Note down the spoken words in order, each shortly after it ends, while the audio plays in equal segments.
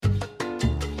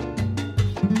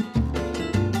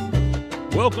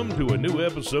Welcome to a new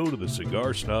episode of the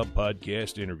Cigar Snob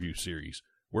Podcast interview series,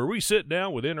 where we sit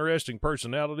down with interesting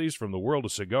personalities from the world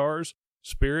of cigars,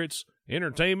 spirits,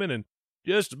 entertainment, and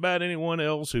just about anyone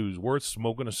else who's worth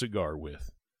smoking a cigar with.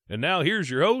 And now here's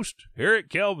your host, Eric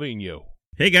Calvino.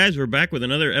 Hey guys, we're back with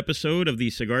another episode of the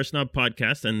Cigar Snob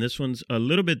Podcast, and this one's a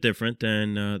little bit different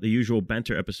than the usual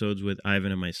banter episodes with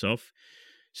Ivan and myself.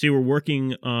 See, we're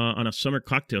working on a summer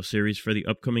cocktail series for the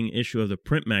upcoming issue of the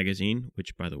print magazine,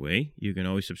 which, by the way, you can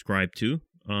always subscribe to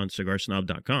on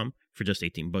cigarsnob.com for just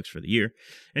 $18 for the year.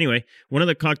 Anyway, one of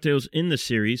the cocktails in the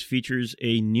series features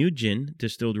a new gin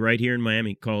distilled right here in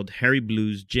Miami called Harry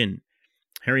Blues Gin.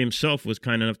 Harry himself was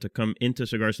kind enough to come into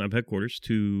Cigar Snob headquarters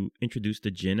to introduce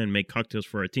the gin and make cocktails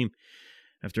for our team.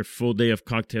 After a full day of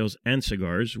cocktails and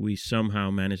cigars, we somehow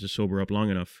managed to sober up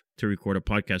long enough to record a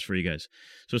podcast for you guys.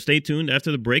 So stay tuned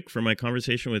after the break for my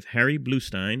conversation with Harry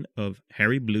Bluestein of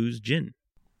Harry Blues Gin.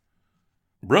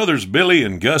 Brothers Billy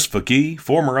and Gus Fakih,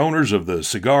 former owners of the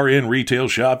Cigar Inn retail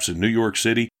shops in New York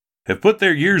City, have put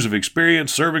their years of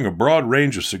experience serving a broad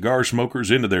range of cigar smokers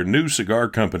into their new cigar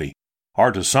company,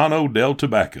 Artesano del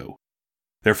Tabaco.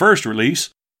 Their first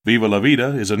release, Viva La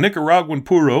Vida, is a Nicaraguan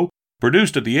puro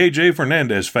produced at the A.J.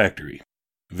 Fernandez factory.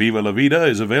 Viva La Vida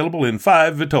is available in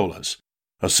 5 vitolas,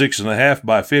 a 6.5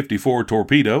 by 54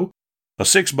 Torpedo, a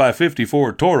 6 by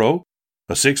 54 Toro,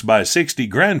 a 6 by 60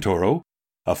 Gran Toro,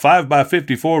 a 5 by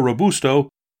 54 Robusto,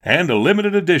 and a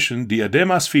limited edition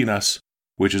Diademas Finas,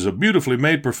 which is a beautifully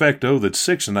made Perfecto that's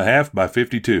 6.5 by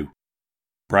 52.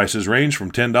 Prices range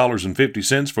from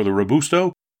 $10.50 for the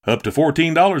Robusto up to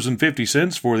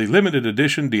 $14.50 for the limited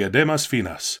edition Diademas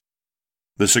Finas.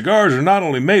 The cigars are not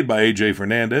only made by A.J.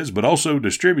 Fernandez, but also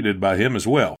distributed by him as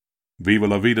well. Viva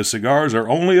La Vida cigars are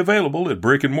only available at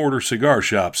brick-and-mortar cigar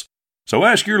shops, so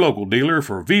ask your local dealer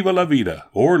for Viva La Vida,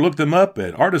 or look them up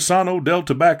at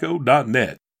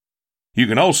artesanodeltabaco.net. You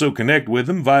can also connect with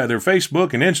them via their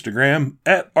Facebook and Instagram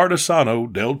at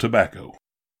Artesano del Tabaco.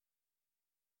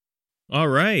 All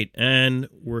right, and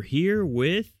we're here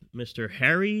with Mr.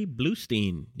 Harry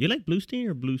Bluestein. Do you like Bluestein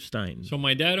or Bluestein? So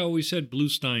my dad always said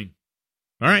Bluestein.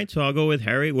 All right, so I'll go with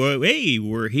Harry. Well, hey,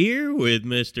 we're here with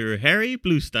Mr. Harry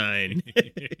Bluestein.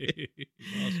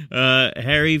 Awesome.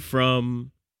 Harry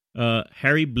from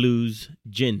Harry Blues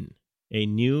Gin, a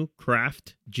new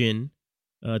craft gin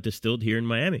distilled here in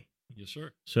Miami. Yes, sir.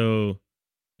 So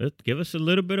give us a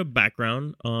little bit of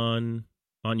background on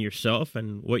yourself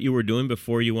and what you were doing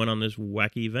before you went on this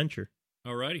wacky venture.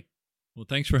 All righty. Well,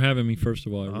 thanks for having me, first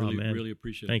of all. I really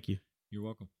appreciate it. Thank you. You're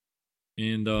welcome.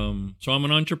 And so I'm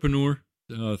an entrepreneur.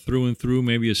 Through and through,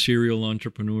 maybe a serial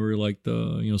entrepreneur, like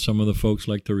some of the folks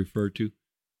like to refer to.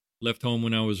 Left home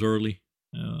when I was early,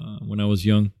 when I was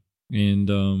young, and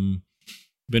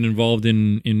been involved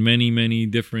in many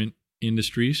different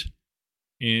industries.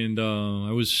 And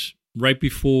I was right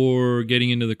before getting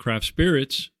into the craft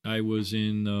spirits. I was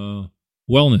in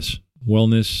wellness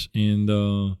and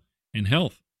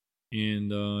health,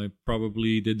 and I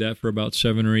probably did that for about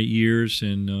 7 or 8 years,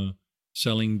 and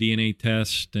selling DNA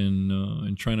tests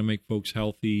and trying to make folks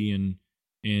healthy and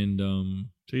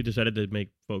So you decided to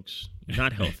make folks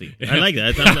not healthy. I like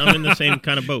that. I'm in the same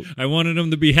kind of boat. I wanted them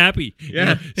to be happy.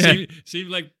 Yeah. Seems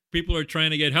like people are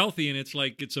trying to get healthy, and it's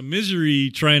like it's a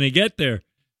misery trying to get there.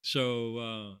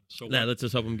 So let's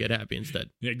just help them get happy instead.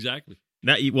 Exactly.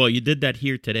 You did that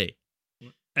here today.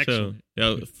 Excellent.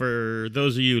 So for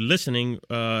those of you listening,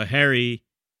 Harry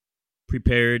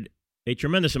prepared a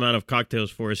tremendous amount of cocktails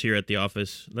for us here at the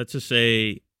office. Let's just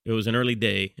say it was an early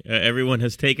day. Everyone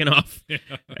has taken off,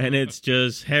 and it's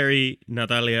just Harry,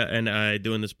 Natalia, and I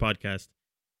doing this podcast.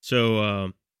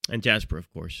 So, and Jasper,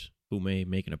 of course, who may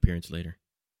make an appearance later.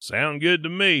 Sound good to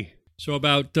me. So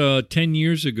about 10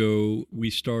 years ago,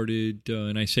 we started,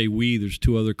 and I say we, there's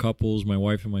 2 other couples, my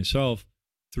wife and myself,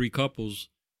 3 couples.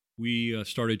 We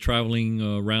started traveling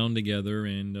around together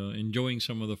and enjoying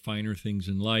some of the finer things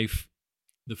in life.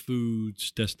 The foods,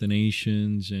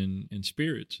 destinations, and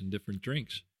spirits and different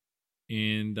drinks.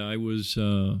 And I was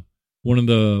one of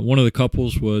the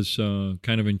couples was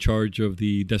kind of in charge of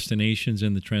the destinations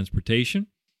and the transportation,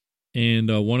 and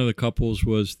one of the couples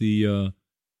was the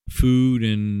food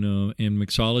and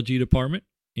mixology department,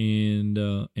 and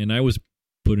I was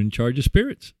put in charge of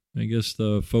spirits. I guess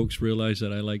the folks realized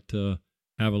that I like to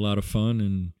have a lot of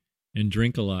fun and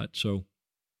drink a lot. So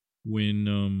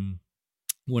when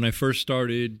I first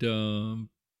started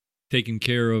taking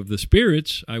care of the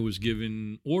spirits, I was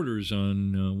given orders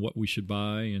on what we should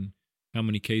buy and how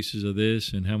many cases of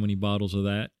this and how many bottles of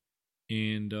that.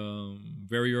 And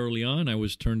very early on, I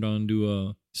was turned on to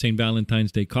a St.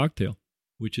 Valentine's Day cocktail,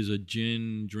 which is a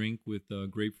gin drink with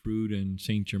grapefruit and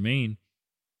Saint Germain.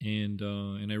 and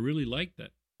I really liked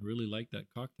that. I really liked that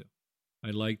cocktail. I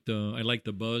liked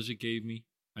the buzz it gave me.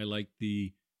 I liked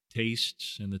the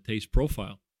tastes and the taste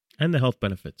profile. And the health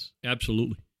benefits.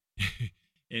 Absolutely.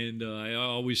 And I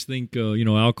always think,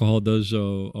 alcohol does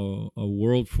a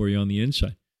world for you on the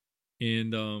inside.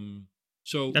 And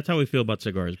so that's how we feel about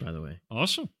cigars, by the way.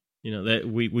 Awesome. That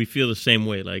we feel the same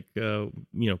way. Like,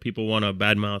 people want to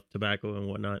badmouth tobacco and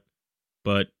whatnot,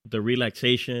 but the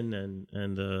relaxation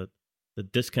and the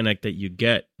disconnect that you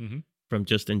get from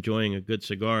just enjoying a good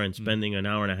cigar and spending an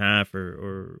hour and a half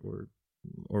or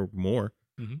more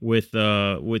with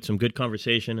some good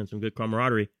conversation and some good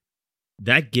camaraderie,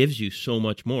 that gives you so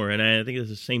much more. And I think it's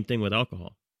the same thing with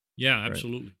alcohol. Yeah,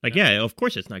 absolutely. Right? Like, yeah, of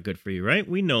course it's not good for you, right?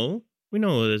 We know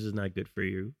this is not good for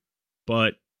you,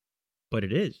 but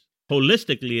it is.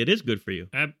 Holistically, it is good for you.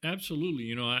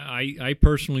 Absolutely. I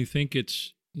personally think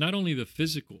it's not only the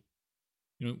physical.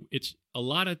 It's a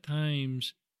lot of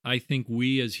times I think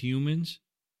we as humans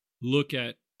look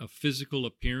at a physical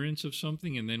appearance of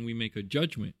something and then we make a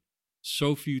judgment.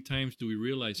 So few times do we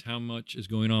realize how much is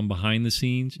going on behind the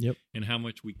scenes and how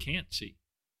much we can't see.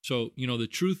 So, the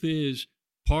truth is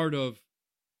part of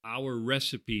our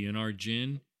recipe and our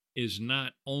gin is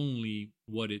not only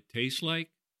what it tastes like,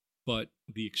 but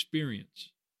the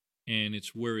experience, and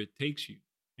it's where it takes you.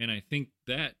 And I think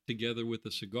that together with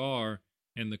the cigar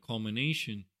and the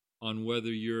culmination on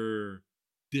whether you're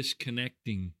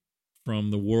disconnecting from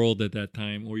the world at that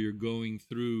time or you're going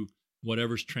through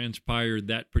whatever's transpired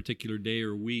that particular day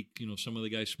or week, some of the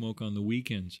guys smoke on the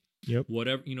weekends.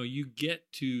 Whatever, you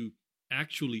get to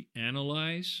actually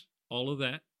analyze all of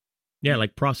that. Yeah,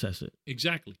 like process it.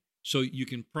 Exactly. So you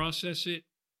can process it.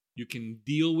 You can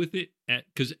deal with it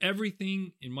because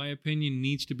everything, in my opinion,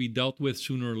 needs to be dealt with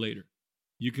sooner or later.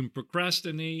 You can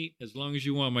procrastinate as long as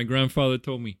you want. My grandfather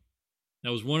told me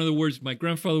that was one of the words. My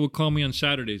grandfather would call me on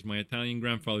Saturdays. My Italian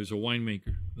grandfather is a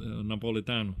winemaker,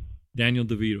 Napoletano, Daniel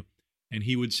DeVito. And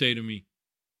he would say to me,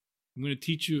 I'm going to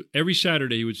teach you every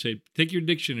Saturday. He would say, take your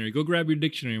dictionary, go grab your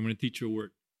dictionary. I'm going to teach you a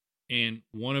word. And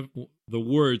one of the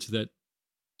words that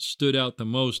stood out the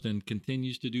most and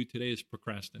continues to do today is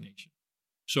procrastination.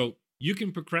 So you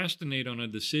can procrastinate on a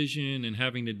decision and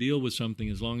having to deal with something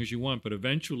as long as you want, but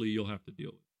eventually you'll have to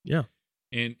deal with it. Yeah.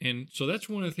 And so that's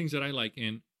one of the things that I like.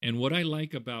 And what I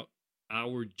like about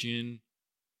our gin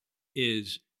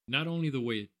is not only the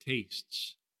way it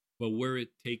tastes, but where it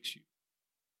takes you.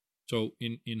 So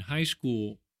in high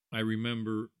school, I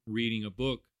remember reading a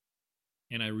book,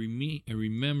 and I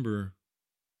remember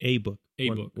a book.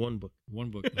 One book.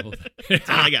 The whole thing. That's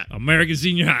all I got. American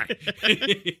Senior High.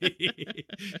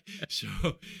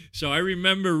 So I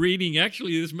remember reading.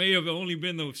 Actually, this may have only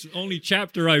been the only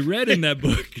chapter I read in that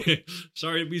book.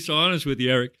 Sorry to be so honest with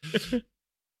you, Eric.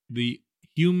 The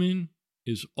human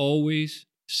is always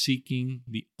seeking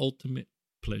the ultimate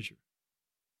pleasure,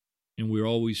 and we're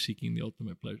always seeking the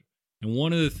ultimate pleasure. And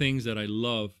one of the things that I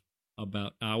love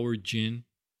about our gin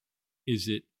is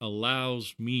it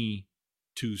allows me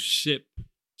to sip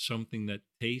something that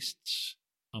tastes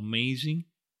amazing,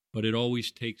 but it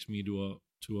always takes me to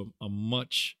a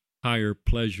much higher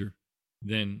pleasure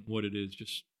than what it is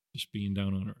just being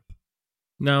down on earth.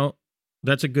 Now,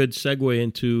 that's a good segue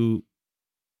into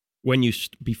when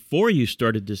before you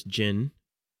started this gin,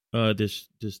 this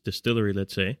distillery,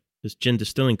 let's say, this gin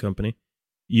distilling company,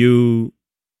 you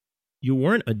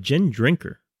weren't a gin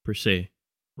drinker per se,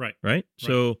 right?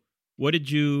 So what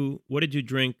did you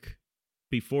drink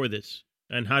before this,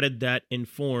 and how did that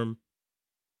inform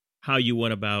how you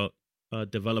went about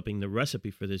developing the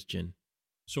recipe for this gin?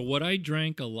 So what I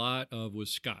drank a lot of was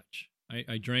scotch.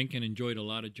 I drank and enjoyed a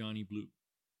lot of Johnny Blue.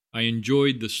 I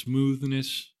enjoyed the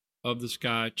smoothness of the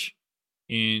scotch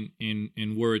and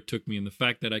where it took me, and the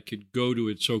fact that I could go to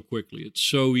it so quickly. It's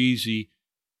so easy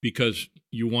because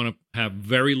you want to have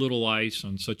very little ice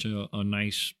on such a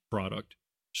nice product.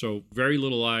 So very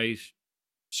little ice,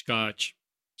 scotch.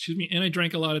 And I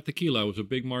drank a lot of tequila. I was a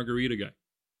big margarita guy.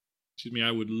 I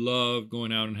would love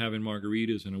going out and having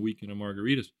margaritas and a weekend of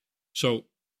margaritas. So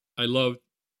I loved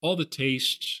all the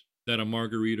tastes that a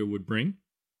margarita would bring,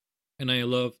 and I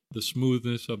loved the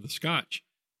smoothness of the scotch.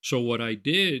 So what I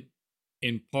did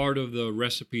in part of the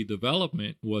recipe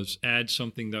development was add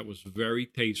something that was very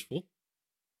tasteful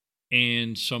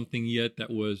and something yet that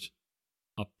was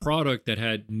a product that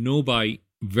had no bite,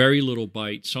 very little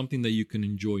bite, something that you can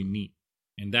enjoy neat.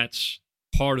 And that's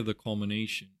part of the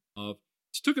culmination of,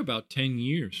 it took about 10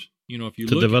 years, if you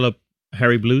to develop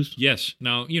Harry Blues? Yes.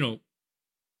 Now,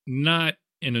 not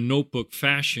in a notebook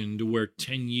fashion to where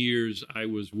 10 years I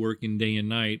was working day and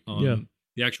night on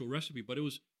the actual recipe, but it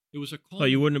was It was a call. Oh,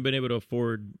 you wouldn't have been able to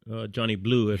afford Johnny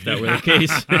Blue if that were the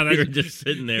case. You were just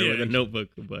sitting there with a notebook.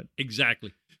 But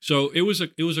exactly. So it was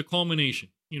a culmination.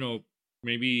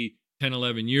 Maybe 10,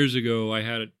 11 years ago, I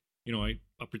had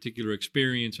a particular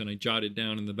experience, and I jotted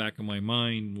down in the back of my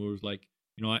mind where it was like,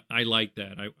 I like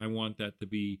that. I want that to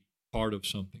be part of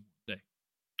something one day.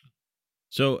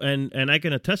 So and I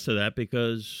can attest to that,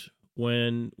 because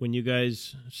when you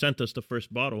guys sent us the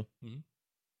first bottle,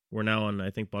 we're now on,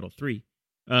 I think, bottle 3.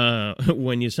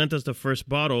 When you sent us the first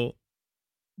bottle,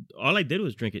 all I did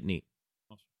was drink it neat,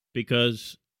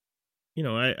 because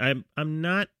I'm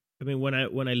not. I mean, when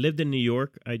I lived in New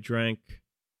York, I drank.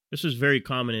 This was very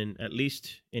common at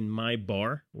least in my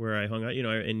bar where I hung out.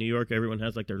 In New York, everyone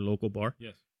has like their local bar.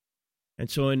 Yes. And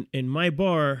so in my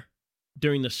bar,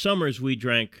 during the summers, we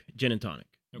drank gin and tonic.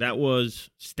 Okay. That was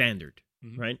standard,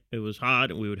 right? It was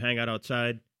hot, and we would hang out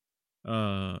outside,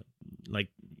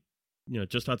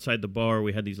 just outside the bar.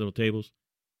 We had these little tables,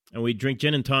 and we'd drink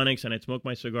gin and tonics, and I'd smoke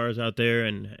my cigars out there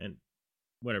and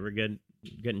whatever, get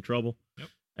in trouble. Yep.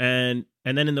 And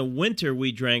then in the winter,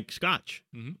 we drank scotch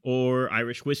or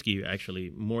Irish whiskey.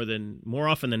 Actually, more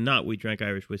often than not, we drank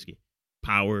Irish whiskey,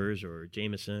 Powers or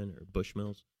Jameson or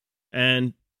Bushmills.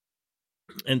 And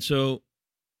so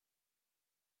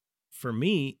for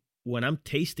me, when I'm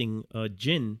tasting a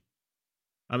gin,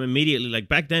 I'm immediately like,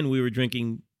 back then we were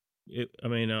drinking.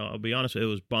 I'll be honest, it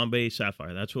was Bombay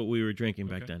Sapphire. That's what we were drinking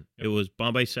back then. Yep. It was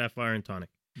Bombay Sapphire and tonic,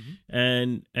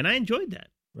 and I enjoyed that.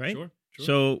 Right. Sure.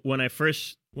 So when I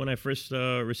first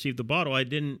received the bottle, I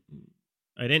didn't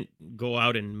go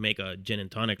out and make a gin and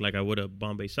tonic like I would a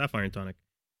Bombay Sapphire and tonic.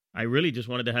 I really just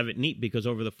wanted to have it neat, because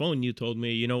over the phone you told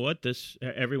me, you know what,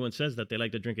 everyone says that they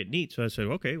like to drink it neat. So I said,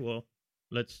 okay, well,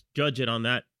 let's judge it on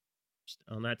that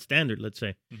standard, let's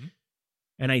say.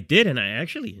 And I did, and I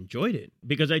actually enjoyed it,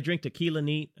 because I drink tequila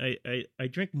neat. I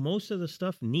drink most of the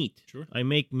stuff neat. Sure. I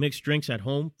make mixed drinks at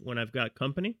home when I've got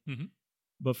company.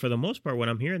 But for the most part, when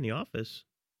I'm here in the office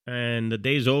and the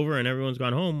day's over and everyone's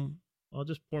gone home, I'll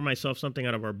just pour myself something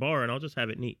out of our bar and I'll just have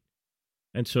it neat.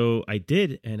 And so I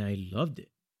did, and I loved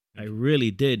it. I really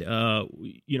did.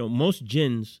 Most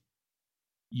gins,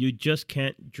 you just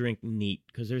can't drink neat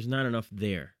because there's not enough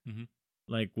there.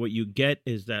 Like what you get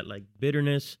is that like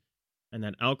bitterness and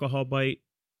that alcohol bite,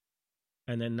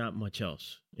 and then not much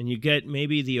else. And you get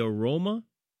maybe the aroma.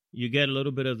 You get a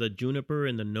little bit of the juniper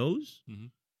in the nose.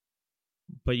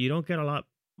 But you don't get a lot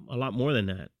more than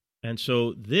that. And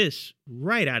so this,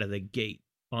 right out of the gate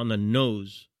on the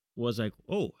nose, was like,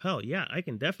 oh, hell yeah, I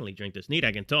can definitely drink this neat.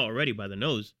 I can tell already by the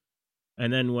nose.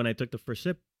 And then when I took the first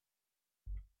sip,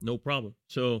 no problem.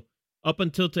 So up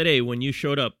until today, when you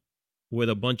showed up with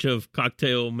a bunch of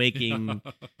cocktail making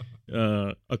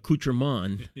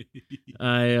accoutrement,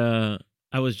 I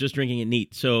was just drinking it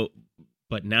neat. So,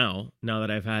 but now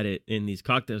that I've had it in these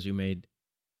cocktails you made,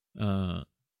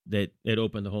 that it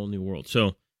opened a whole new world.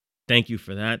 So thank you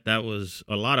for that. That was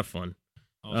a lot of fun.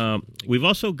 Awesome. We've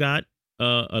also got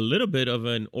a little bit of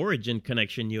an origin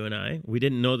connection, you and I. We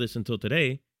didn't know this until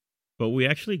today, but we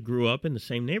actually grew up in the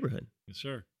same neighborhood. Yes,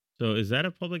 sir. So is that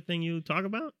a public thing you talk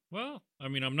about? Well, I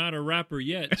mean, I'm not a rapper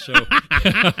yet, so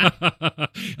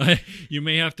you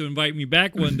may have to invite me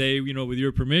back one day, with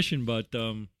your permission, but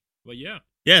yeah.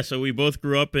 Yeah, so we both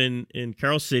grew up in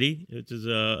Carroll City, which is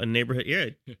a neighborhood. Yeah,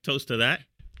 toast to that.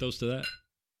 Toast to that.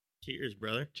 Cheers,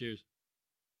 brother. Cheers.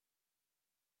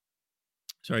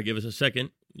 Sorry, give us a second.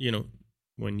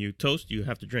 When you toast, you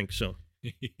have to drink. So,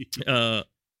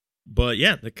 but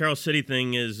yeah, the Carroll City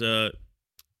thing is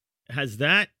has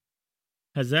that,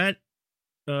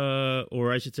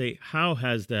 or I should say, how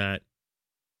has that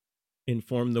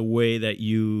informed the way that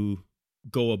you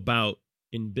go about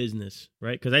in business,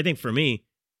 right? Because I think for me,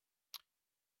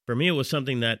 it was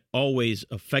something that always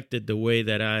affected the way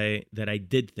that I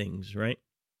did things, right?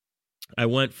 I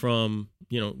went from,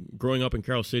 growing up in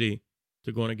Carroll City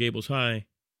to going to Gables High,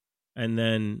 and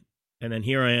then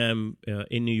here I am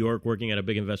in New York working at a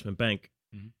big investment bank.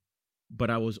 But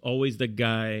I was always the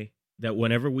guy that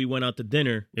whenever we went out to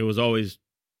dinner, it was always,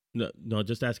 no,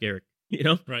 just ask Eric,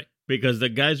 Right. Because the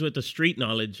guys with the street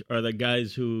knowledge are the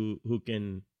guys who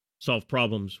can solve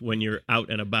problems when you're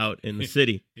out and about in the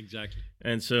city. Exactly.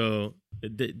 And so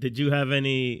did you have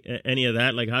any of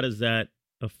that? Like, how does that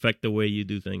affect the way you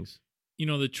do things?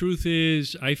 The truth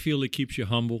is, I feel it keeps you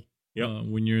humble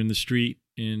when you're in the street.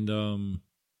 And,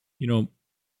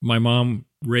 my mom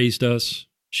raised us.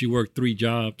 She worked 3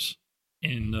 jobs.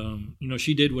 And,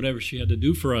 she did whatever she had to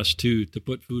do for us to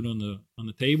put food on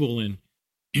the table. And,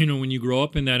 when you grow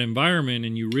up in that environment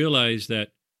and you realize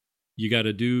that you got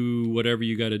to do whatever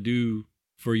you got to do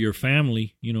for your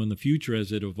family, in the future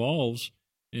as it evolves,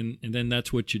 and then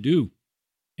that's what you do.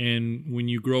 And when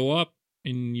you grow up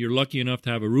and you're lucky enough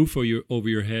to have a roof over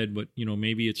your head, but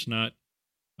maybe it's not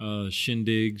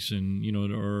shindigs and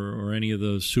or any of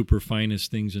the super finest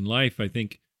things in life. I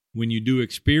think when you do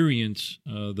experience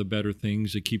the better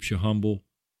things, it keeps you humble.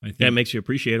 I think that makes you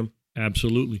appreciate them.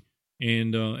 Absolutely.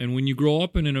 And when you grow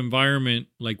up in an environment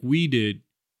like we did,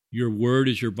 your word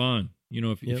is your bond.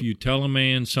 If you tell a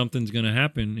man something's going to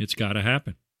happen, it's got to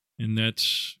happen. And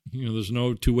that's, there's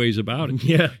no two ways about it.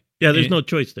 Yeah. There's no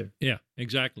choice there. Yeah,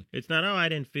 exactly. It's not, I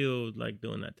didn't feel like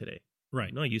doing that today.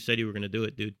 Right. No, you said you were going to do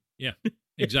it, dude. Yeah,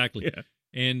 exactly. Yeah.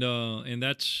 And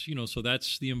that's, so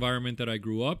that's the environment that I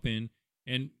grew up in.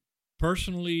 And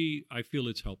personally, I feel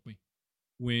it's helped me.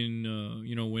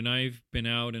 When I've been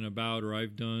out and about, or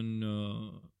I've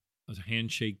done a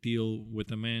handshake deal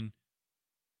with a man,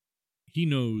 he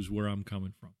knows where I'm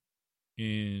coming from.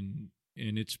 And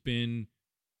it's been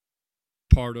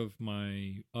part of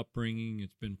my upbringing.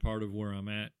 It's been part of where I'm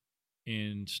at.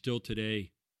 And still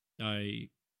today, I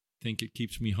think it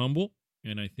keeps me humble,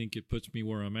 and I think it puts me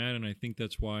where I'm at. And I think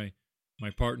that's why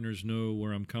my partners know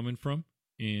where I'm coming from.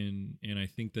 And I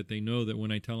think that they know that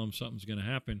when I tell them something's going to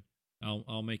happen,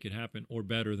 I'll make it happen, or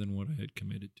better than what I had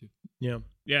committed to. Yeah.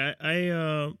 Yeah.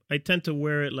 I tend to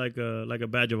wear it like a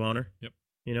badge of honor. Yep.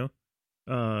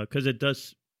 Because it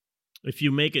does, if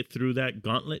you make it through that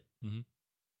gauntlet, mm-hmm.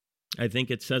 I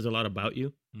think it says a lot about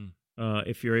you.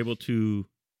 If you're able to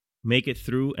make it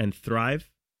through and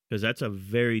thrive, because that's a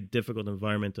very difficult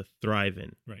environment to thrive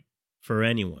in. Right. For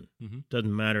anyone. Mm-hmm.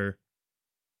 Doesn't matter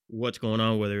what's going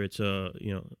on, whether it's a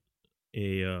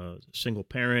single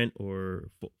parent or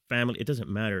family. It doesn't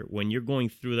matter. When you're going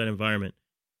through that environment,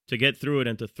 to get through it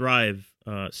and to thrive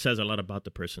says a lot about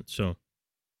the person. So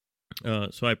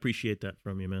I appreciate that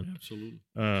from you, man. Absolutely.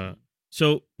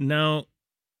 So now,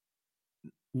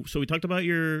 we talked about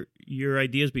your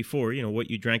ideas before, what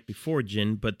you drank before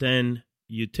gin, but then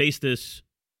you taste this,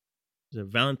 is it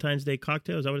Valentine's Day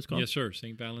cocktail? Is that what it's called? Yes, sir.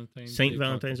 St. Valentine's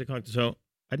Day cocktail. So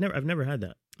I've never had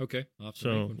that. Okay.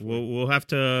 So we'll have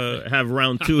to have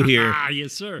round 2 here.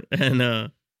 Yes, sir.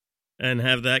 And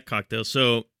have that cocktail.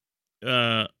 So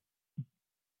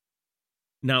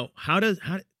now how do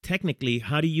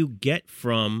you get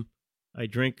from I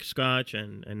drink scotch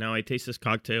and now I taste this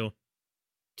cocktail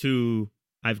to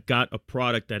I've got a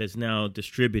product that is now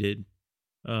distributed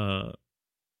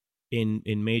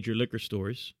in major liquor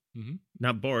stores, mm-hmm.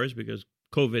 not bars, because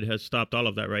COVID has stopped all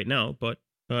of that right now, but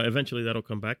eventually that'll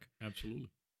come back. Absolutely.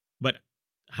 But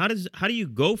how do you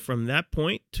go from that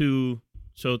point to,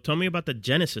 so tell me about the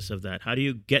genesis of that. How do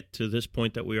you get to this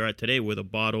point that we are at today with a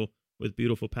bottle with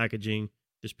beautiful packaging,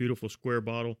 this beautiful square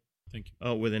bottle? Thank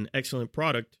you. With an excellent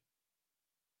product.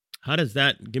 How does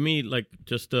that, give me like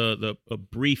just a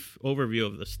brief overview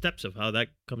of the steps of how that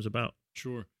comes about.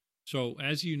 Sure. So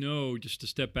as you know, just to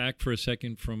step back for a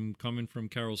second from coming from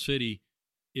Carol City,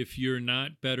 if you're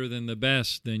not better than the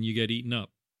best, then you get eaten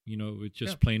up. It's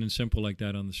just plain and simple like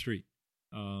that on the street.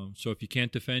 So if you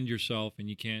can't defend yourself and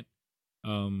you can't,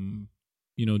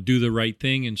 do the right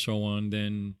thing and so on,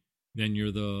 then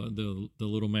you're the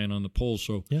little man on the pole.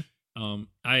 So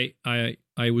I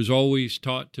was always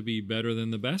taught to be better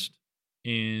than the best,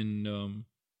 and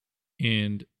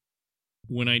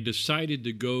when I decided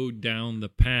to go down the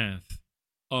path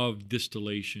of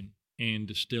distillation and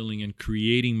distilling and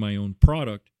creating my own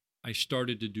product, I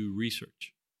started to do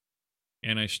research,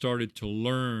 and I started to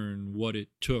learn what it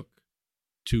took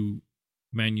to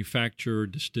manufacture,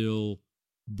 distill,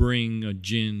 bring a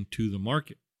gin to the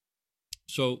market.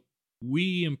 So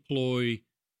we employ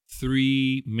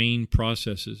 3 main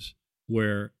processes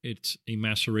where it's a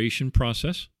maceration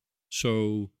process.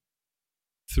 So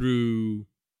through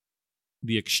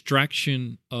the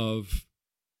extraction of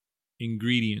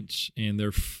ingredients and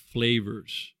their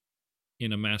flavors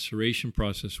in a maceration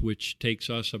process, which takes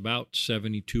us about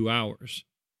 72 hours,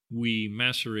 we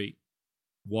macerate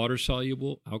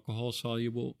water-soluble,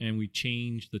 alcohol-soluble, and we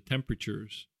change the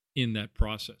temperatures in that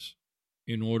process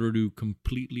in order to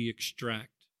completely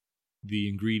extract the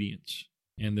ingredients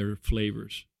and their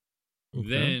flavors. Okay.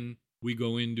 Then we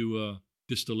go into a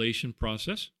distillation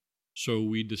process. So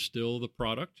we distill the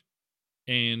product,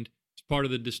 and as part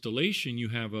of the distillation, you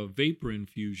have a vapor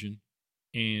infusion,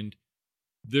 and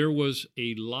there was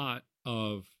a lot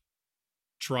of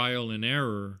trial and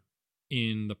error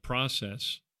in the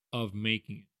process of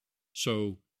making it.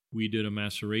 So we did a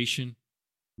maceration.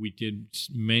 We did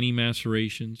many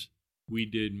macerations. We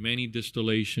did many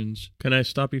distillations. Can I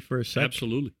stop you for a sec?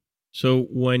 Absolutely. So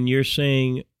when you're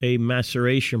saying a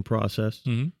maceration process,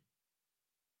 mm-hmm.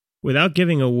 without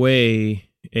giving away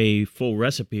a full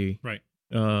recipe, right?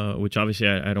 which obviously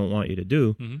I don't want you to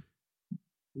do,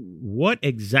 what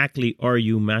exactly are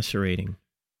you macerating?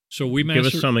 So we give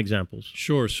us some examples.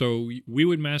 Sure. So we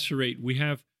would macerate. We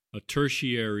have a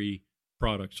tertiary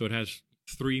product, so it has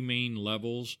 3 main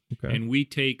levels, and we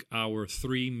take our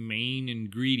 3 main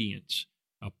ingredients,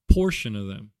 a portion of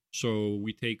them. So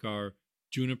we take our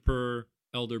juniper,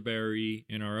 elderberry,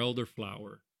 and our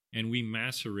elderflower, and we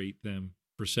macerate them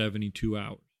for 72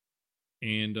 hours.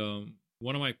 And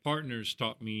one of my partners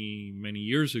taught me many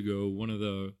years ago, one of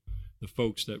the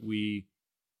folks that we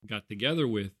got together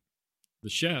with, the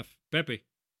chef, Pepe,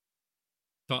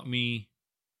 taught me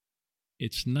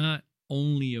it's not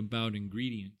only about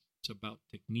ingredients, it's about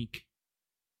technique.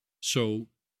 So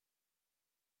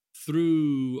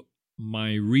through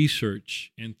my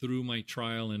research and through my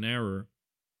trial and error,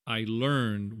 I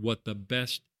learned what the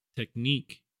best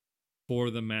technique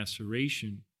for the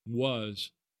maceration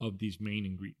was of these main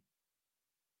ingredients.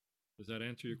 Does that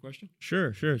answer your question?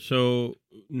 Sure. So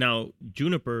now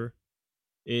juniper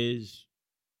is,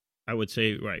 I would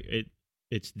say, right,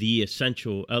 it's the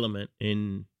essential element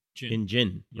in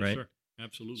gin, yes, right? Sir.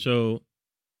 Absolutely. So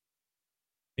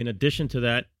in addition to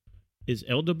that, is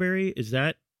elderberry, is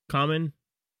that common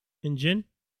in gin?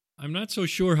 I'm not so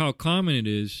sure how common it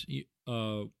is.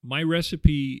 My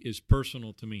recipe is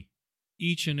personal to me.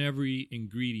 Each and every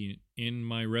ingredient in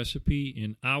my recipe,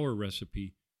 in our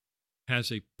recipe,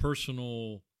 has a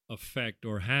personal effect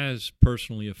or has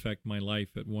personally affected my life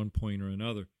at one point or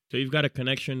another. So you've got a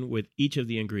connection with each of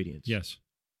the ingredients. Yes.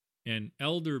 And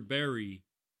elderberry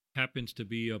happens to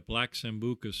be a black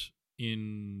sambucus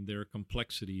in their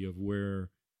complexity of where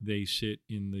they sit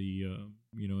in the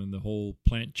in the whole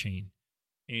plant chain.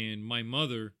 And my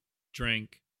mother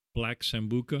drank black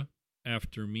sambuca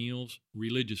after meals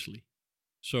religiously.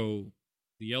 So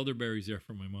the elderberry's there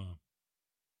for my mom.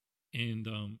 And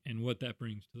what that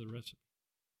brings to the recipe.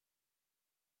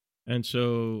 And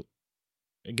so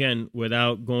again,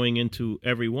 without going into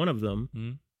every one of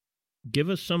them, give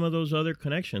us some of those other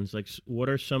connections. Like, what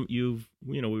are some we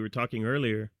were talking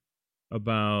earlier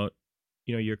about,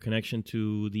 your connection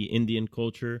to the Indian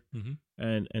culture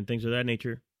and things of that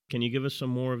nature. Can you give us some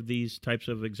more of these types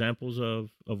of examples of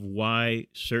why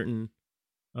certain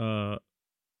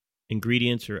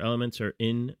ingredients or elements are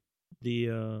in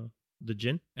the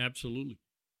gin? Absolutely.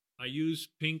 I use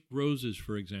pink roses,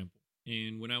 for example.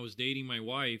 And when I was dating my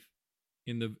wife,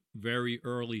 in the very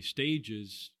early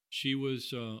stages, she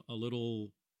was a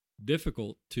little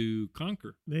difficult to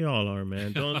conquer. They all are,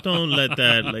 man. Don't let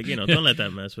that don't let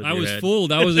that mess with you. I was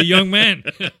fooled. I was a young man.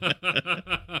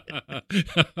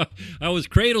 I was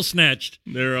cradle snatched.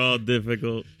 They're all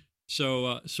difficult.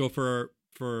 So for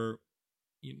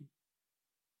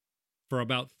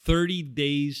about 30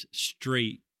 days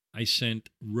straight, I sent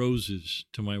roses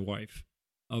to my wife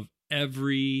of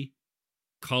every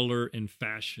color and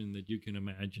fashion that you can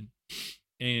imagine.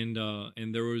 And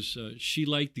there was she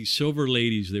liked these silver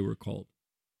ladies, they were called.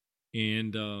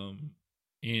 And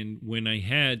when I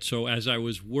had, so as I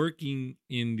was working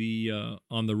in the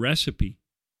on the recipe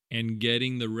and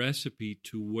getting the recipe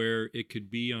to where it could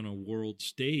be on a world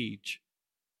stage,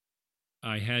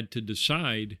 I had to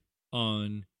decide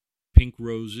on pink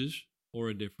roses or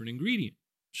a different ingredient.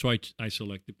 So I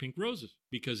selected pink roses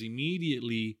because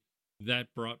immediately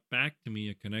that brought back to me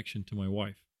a connection to my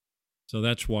wife. So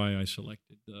that's why I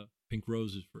selected pink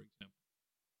roses, for example.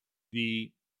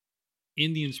 The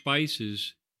Indian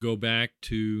spices go back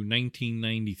to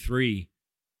 1993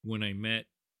 when I met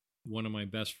one of my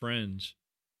best friends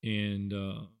and,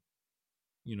 a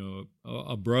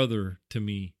brother to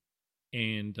me.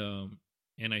 And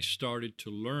I started to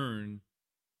learn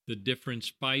the different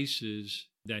spices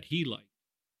that he liked.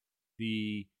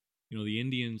 The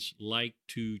Indians like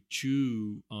to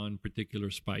chew on particular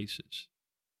spices,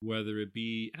 whether it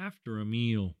be after a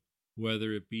meal,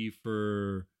 whether it be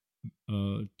for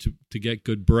to get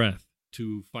good breath,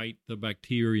 to fight the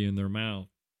bacteria in their mouth,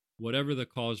 whatever the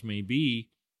cause may be.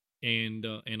 And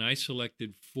I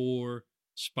selected 4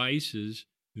 spices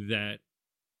that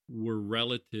were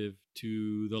relative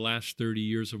to the last 30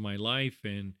 years of my life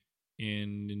and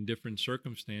in different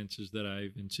circumstances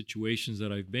in situations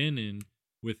that I've been in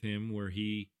with him where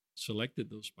he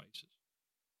selected those spices.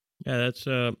 Yeah, that's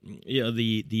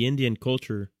the Indian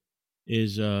culture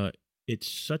is it's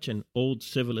such an old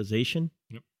civilization.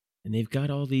 Yep. And they've got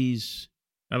all these.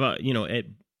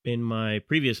 In my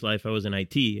previous life, I was in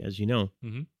IT, as you know,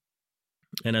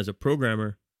 and as a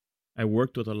programmer, I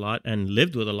worked with a lot and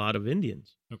lived with a lot of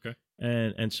Indians. Okay.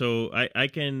 And so I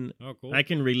can cool. I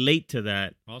can relate to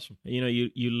that. Awesome.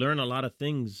 You learn a lot of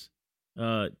things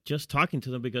just talking to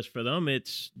them because for them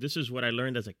this is what I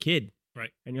learned as a kid.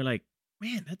 Right. And you're like,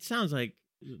 man, that sounds like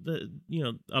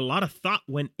a lot of thought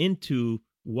went into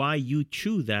why you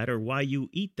chew that or why you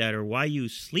eat that or why you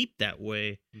sleep that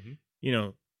way. Mm-hmm.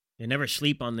 They never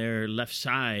sleep on their left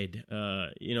side.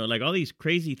 Like all these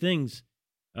crazy things.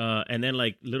 And then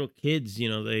like little kids,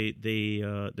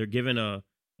 they're given a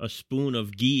spoon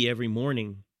of ghee every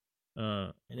morning.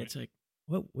 And it's like,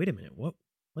 what? Wait a minute. What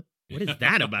is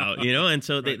that about? And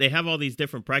so Right. they have all these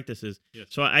different practices. Yes.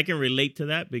 So I can relate to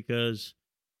that because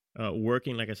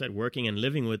working and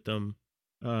living with them,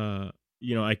 I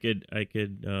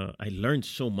learned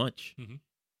so much, Mhm.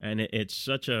 and it's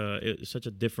such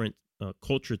a different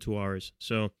culture to ours.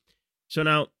 So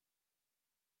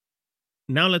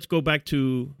now let's go back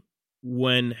to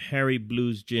when Harry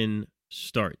Blues Gin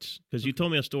starts, because you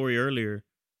told me a story earlier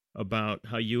about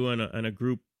how you and a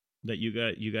group that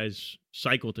you guys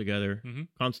cycle together Mhm.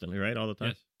 constantly, right? All the time.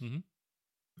 Yes. Mm-hmm.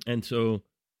 And so,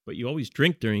 but you always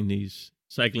drink during these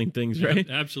cycling things, right?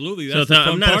 Absolutely. So That's the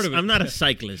fun part of it. I'm not a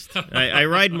cyclist. I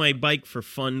ride my bike for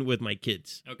fun with my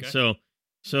kids. Okay.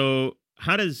 So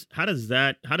how does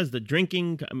the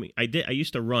drinking? I mean, I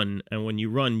used to run, and when you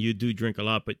run, you do drink a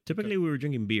lot, but typically we were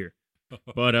drinking beer.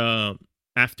 But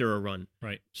after a run,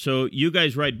 Right. So you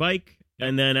guys ride bike, Yep.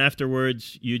 and then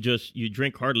afterwards you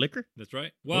drink hard liquor. That's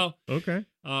right. Well, Okay.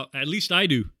 at least I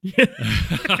do.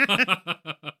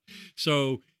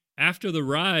 So after the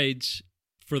rides,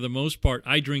 for the most part,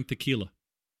 I drink tequila,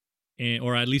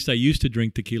 or at least I used to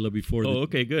drink tequila before. Oh,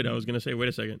 okay, good. I was gonna say, wait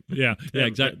a second. Yeah,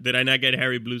 exactly. Did I not get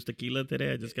Harry Blues tequila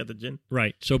today? I just got the gin.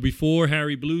 Right. So before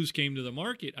Harry Blues came to the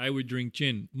market, I would drink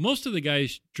gin. Most of the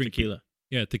guys drink Tequila.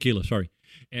 Yeah, tequila. Sorry.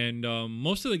 And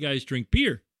most of the guys drink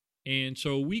beer. And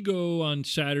so we go on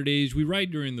Saturdays. We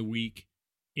ride during the week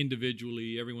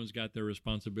individually. Everyone's got their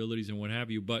responsibilities and what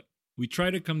have you. But we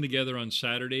try to come together on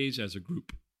Saturdays as a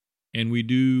group. And we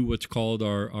do what's called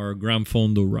our Gran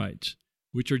Fondo rides,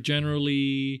 which are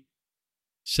generally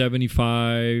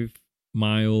 75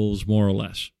 miles, more or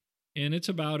less. And it's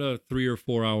about a 3 or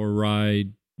 4 hour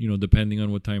ride, depending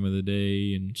on what time of the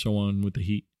day and so on with the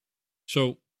heat.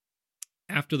 So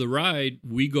after the ride,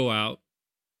 we go out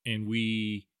and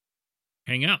we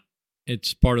hang out.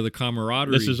 It's part of the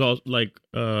camaraderie. This is all like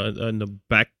in the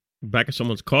back of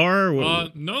someone's car?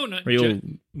 No, not Are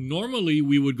you- normally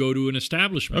we would go to an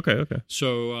establishment. Okay.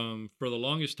 So for the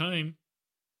longest time,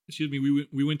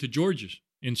 we went to George's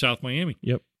in South Miami.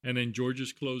 Yep. And then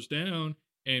George's closed down,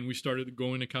 and we started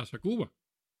going to Casa Cuba.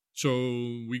 So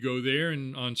we go there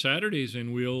and on Saturdays,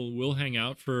 and we'll hang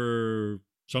out for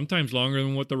sometimes longer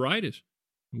than what the ride is.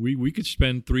 We could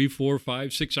spend 3, 4,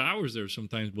 5, 6 hours there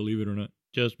sometimes, believe it or not.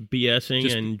 Just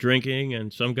BSing and drinking,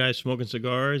 and some guys smoking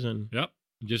cigars, and Yep,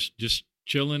 just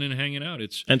chilling and hanging out.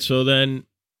 And so then,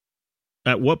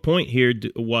 at what point here,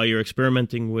 while you're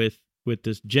experimenting with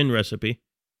this gin recipe,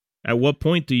 at what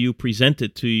point do you present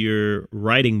it to your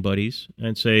riding buddies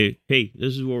and say, "Hey,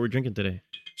 this is what we're drinking today"?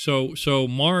 So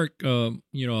Mark,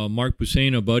 Mark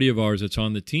Busain, a buddy of ours that's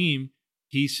on the team,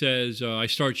 he says, I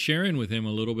start sharing with him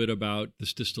a little bit about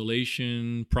this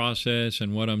distillation process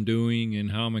and what I'm doing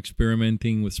and how I'm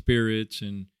experimenting with spirits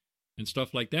and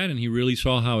stuff like that. And he really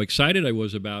saw how excited I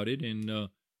was about it. And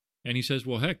he says,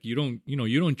 well, heck, you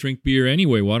don't drink beer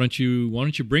anyway. Why don't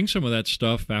you bring some of that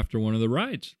stuff after one of the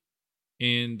rides?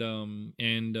 And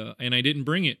I didn't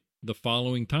bring it the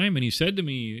following time. And he said to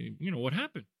me, what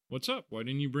happened? What's up? Why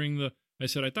didn't you bring I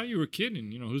said, I thought you were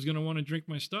kidding. Who's going to want to drink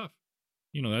my stuff?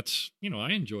 That's,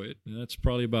 I enjoy it. And that's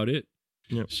probably about it.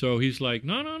 Yep. So he's like,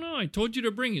 no, I told you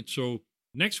to bring it. So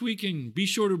next weekend, be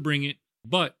sure to bring it,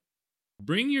 but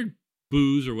bring your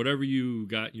booze or whatever you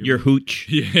got. Your hooch.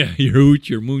 Yeah, your hooch,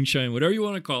 your moonshine, whatever you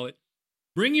want to call it.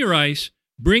 Bring your ice,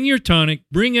 bring your tonic,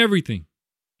 bring everything,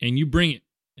 and you bring it.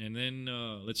 And then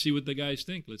let's see what the guys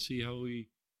think. Let's see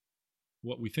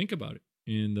what we think about it.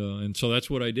 And so that's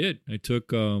what I did. I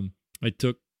took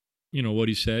what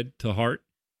he said to heart.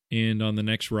 And on the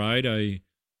next ride,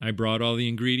 I brought all the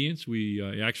ingredients.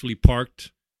 I actually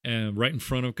parked right in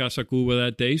front of Casa Cuba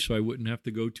that day, so I wouldn't have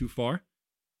to go too far.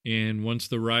 And once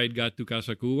the ride got to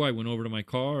Casa Cuba, I went over to my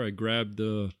car. I grabbed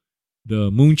the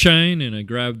moonshine, and I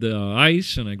grabbed the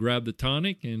ice, and I grabbed the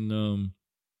tonic, and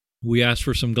we asked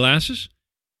for some glasses.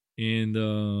 And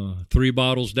 3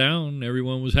 bottles down,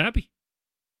 everyone was happy.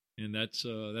 And that's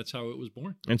how it was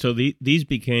born. And so these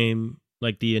became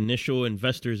like the initial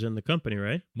investors in the company,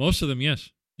 right? Most of them,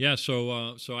 yes. Yeah,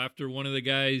 so after one of the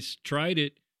guys tried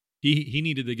it, he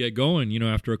needed to get going.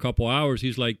 After a couple hours,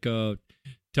 he's like,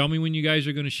 tell me when you guys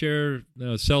are going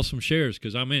to sell some shares,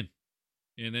 because I'm in.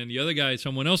 And then the other guy,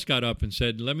 someone else got up and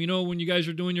said, let me know when you guys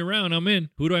are doing your round. I'm in.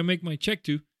 Who do I make my check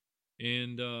to?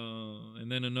 And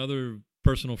then another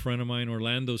personal friend of mine,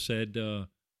 Orlando, said,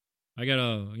 I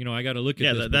gotta look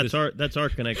at this. Yeah, that's our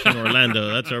connection,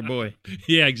 Orlando. That's our boy.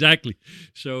 Yeah, exactly.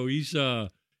 So he's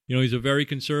he's a very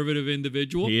conservative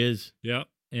individual. He is. Yeah,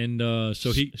 and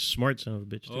so he smart son of a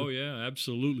bitch too. Oh yeah,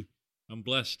 absolutely. I'm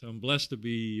blessed to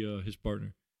be his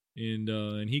partner.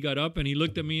 And he got up and he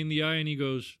looked at me in the eye and he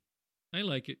goes, "I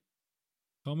like it.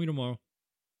 Call me tomorrow."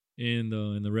 And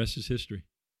the rest is history.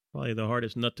 Probably the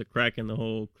hardest nut to crack in the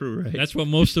whole crew, right? That's what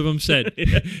most of them said.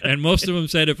 And most of them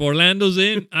said, if Orlando's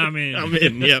in, I'm in. I'm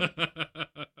in, yep. Yes,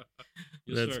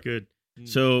 that's sir. good.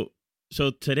 Mm. So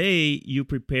today you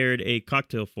prepared a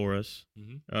cocktail for us.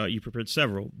 Mm-hmm. You prepared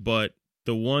several, but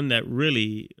the one that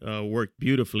really worked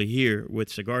beautifully here with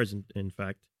cigars, in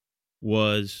fact,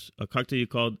 was a cocktail you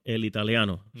called El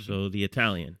Italiano, so the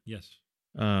Italian. Yes.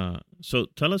 So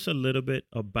tell us a little bit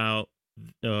about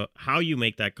how you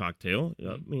make that cocktail.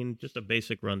 I mean, just a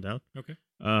basic rundown. Okay.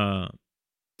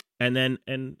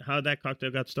 And how that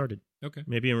cocktail got started. Okay.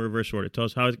 Maybe in reverse order. Tell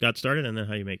us how it got started and then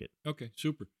how you make it. Okay,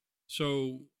 super.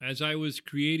 So as I was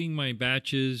creating my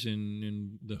batches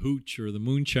and the hooch or the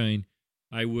moonshine,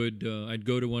 I'd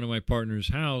go to one of my partner's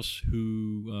house,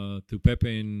 to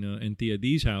Pepe and Tia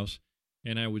D's house,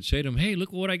 and I would say to them, "Hey,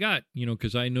 look what I got,"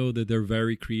 because I know that they're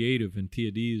very creative, and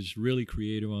Tia D is really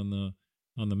creative on the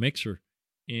mixer,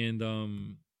 and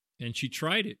she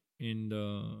tried it,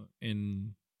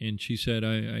 and she said,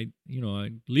 I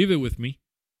leave it with me,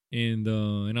 and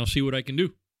I'll see what I can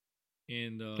do.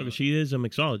 And she is a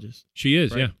mixologist. She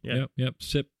is, right? Yeah. Yep.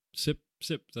 Sip.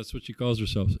 That's what she calls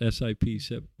herself. SIP,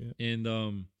 sip. Yeah.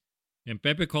 And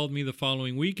Pepe called me the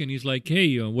following week, and he's like,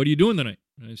 "Hey, what are you doing tonight?"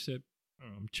 And I said,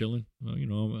 "I'm chilling.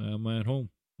 I'm at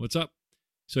home. What's up?"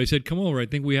 So he said, "Come over. I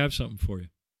think we have something for you."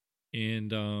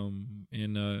 And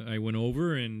I went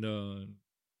over, and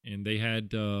they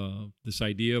had this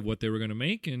idea of what they were going to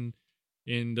make, and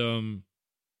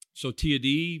so Tia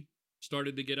D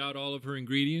started to get out all of her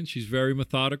ingredients. She's very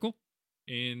methodical,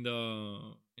 and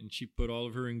she put all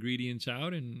of her ingredients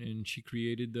out, and she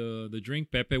created the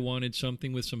drink. Pepe wanted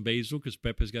something with some basil because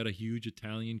Pepe's got a huge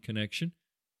Italian connection,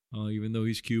 even though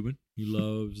he's Cuban. He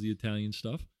loves the Italian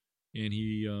stuff, and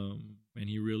he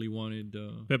really wanted.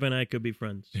 Pepe and I could be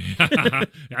friends.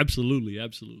 Absolutely.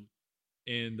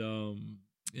 And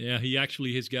yeah, he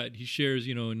shares,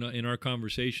 in our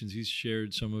conversations, he's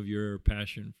shared some of your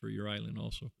passion for your island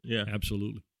also. Yeah,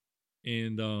 absolutely.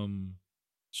 And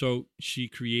so she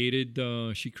created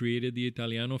the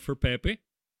Italiano for Pepe,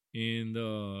 and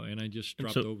I just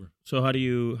dropped over. So how do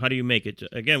you make it?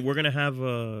 Again, we're gonna have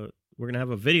a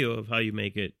video of how you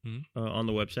make it on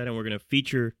the website, and we're gonna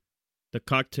feature the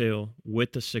cocktail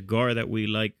with the cigar that we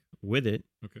like with it.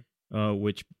 Okay.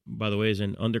 Which, by the way, is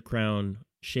an Undercrown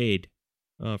Shade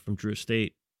from Drew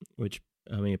Estate, which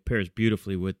it pairs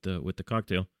beautifully with the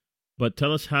cocktail. But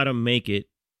tell us how to make it.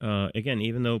 Again,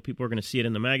 even though people are going to see it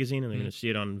in the magazine and they're going to see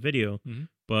it on video,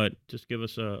 but just give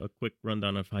us a quick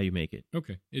rundown of how you make it.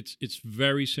 Okay. It's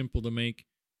very simple to make.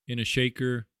 In a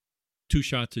shaker, 2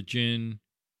 shots of gin,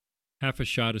 half a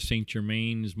shot of Saint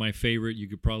Germain is my favorite. You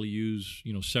could probably use,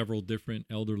 several different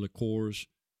elder liqueurs.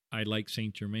 I like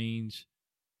Saint Germain's.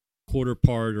 1/4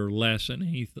 part or less,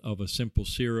 1/8 of a simple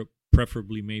syrup,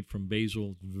 preferably made from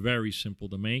basil. Very simple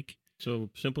to make. So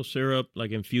simple syrup,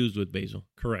 like infused with basil.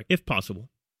 Correct. If possible.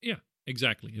 Yeah,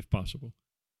 exactly, if possible.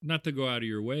 Not to go out of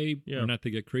your way, or not to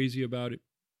get crazy about it.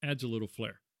 Adds a little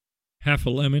flair. Half a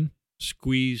lemon,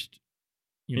 squeezed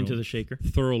into the shaker.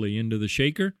 Thoroughly into the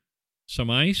shaker. Some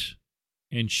ice,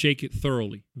 and shake it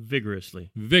thoroughly.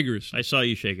 Vigorously. I saw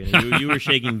you shaking it. You were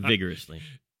shaking vigorously.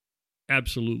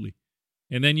 Absolutely.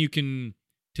 And then you can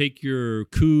take your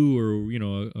coup or,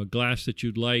 a glass that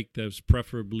you'd like that's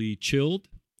preferably chilled,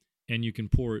 and you can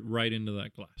pour it right into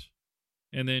that glass.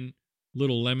 And then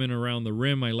little lemon around the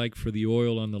rim. I like for the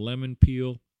oil on the lemon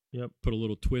peel. Yep. Put a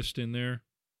little twist in there.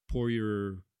 Pour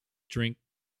your drink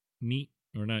neat,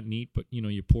 or not neat, but,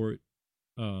 you pour it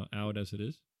out as it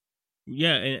is.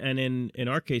 Yeah, and in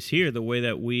our case here, the way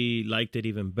that we liked it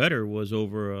even better was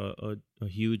over a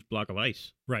huge block of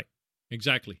ice. Right,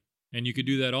 exactly. And you could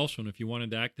do that also. And if you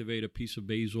wanted to activate a piece of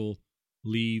basil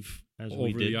leaf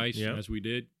over the ice, as we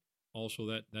did, also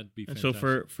that'd be fantastic.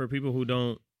 So for people who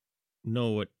don't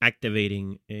know what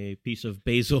activating a piece of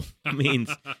basil means,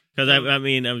 because I'm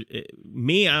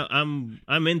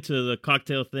into the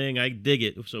cocktail thing. I dig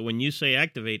it. So when you say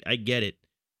activate, I get it.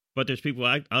 But there's people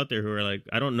out there who are like,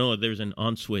 I don't know if there's an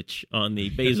on switch on the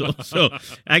basil. So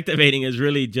activating is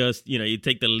really just, you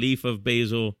take the leaf of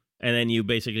basil and then you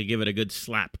basically give it a good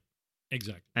slap.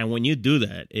 Exactly. And when you do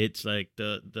that, it's like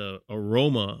the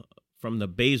aroma from the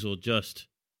basil just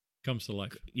Comes to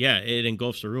life. Yeah, it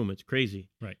engulfs the room. It's crazy.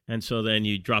 Right. And so then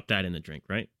you drop that in the drink,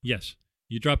 right? Yes.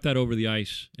 You drop that over the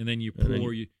ice, and then you pour, And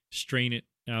then you strain it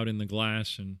out in the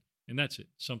glass, and that's it.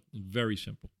 Something very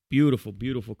simple. Beautiful,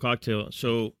 beautiful cocktail.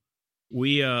 So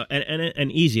we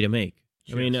and easy to make.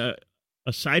 Yes. I mean,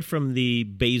 aside from the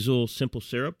basil simple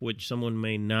syrup, which someone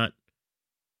may not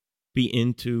be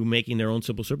into making their own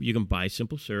simple syrup, you can buy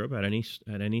simple syrup at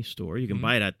any store. You can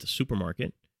buy it at the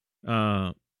supermarket,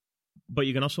 but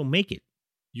you can also make it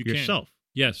yourself.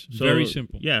 Yes, So, very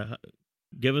simple. Yeah,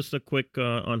 give us the quick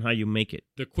on how you make it.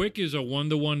 The quick is a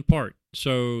 1-to-1 part.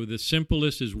 So the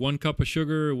simplest is 1 cup of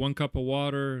sugar, 1 cup of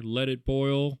water, let it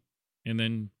boil, and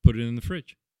then put it in the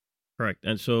fridge. Correct.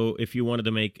 And so if you wanted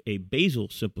to make a basil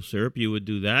simple syrup, you would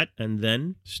do that and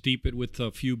then Steep it with a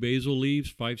few basil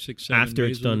leaves, 5, 6, 7 after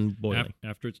it's basil done leaves. boiling.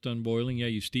 After it's done boiling, yeah,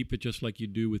 you steep it just like you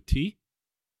do with tea.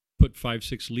 Put 5,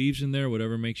 6 leaves in there,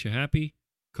 whatever makes you happy.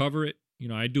 Cover it.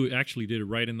 I actually did it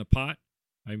right in the pot.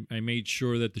 I made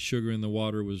sure that the sugar and the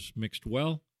water was mixed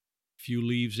well. A few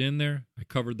leaves in there. I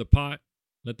covered the pot,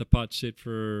 let the pot sit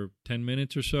for 10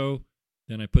 minutes or so.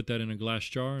 Then I put that in a glass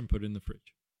jar and put it in the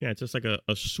fridge. Yeah, it's just like a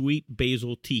sweet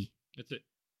basil tea. That's it.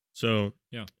 So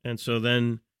Yeah. And so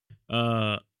then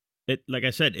it, like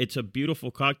I said, it's a beautiful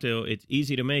cocktail. It's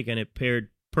easy to make and it paired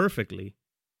perfectly.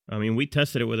 I mean, we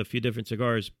tested it with a few different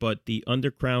cigars, but the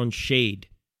Undercrown Shade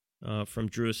from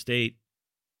Drew Estate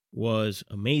was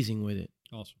amazing with it.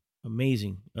 Awesome.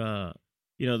 Amazing.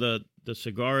 The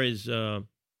cigar is the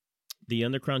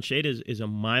Undercrown Shade is a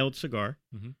mild cigar.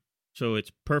 Mhm. So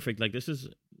it's perfect. Like this is,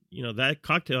 that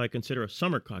cocktail I consider a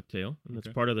summer cocktail, and that's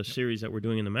Okay. part of the series that we're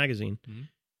doing in the magazine. Mhm.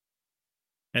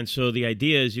 And so the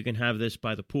idea is you can have this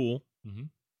by the pool, Mhm.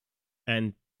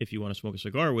 and if you want to smoke a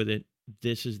cigar with it,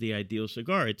 this is the ideal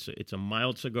cigar. It's a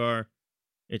mild cigar.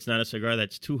 It's not a cigar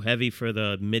that's too heavy for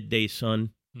the midday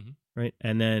sun, Mhm. right?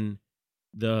 And then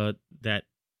that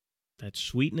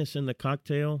sweetness in the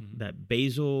cocktail, Mhm. that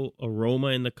basil aroma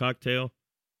in the cocktail,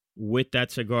 with that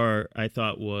cigar, I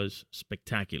thought was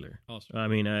spectacular. Awesome. I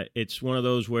mean, it's one of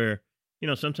those where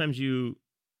sometimes you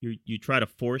try to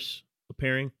force a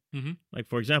pairing. Mhm. Like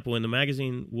for example, in the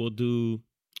magazine, we'll do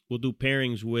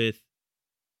pairings with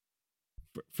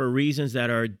for reasons that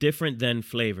are different than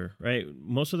flavor, right?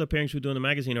 Most of the pairings we do in the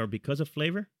magazine are because of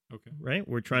flavor, Okay. right?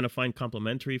 We're trying to find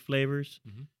complementary flavors,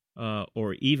 Mhm.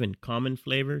 or even common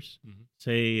flavors. Mhm.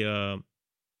 Say,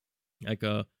 like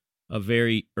a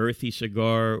very earthy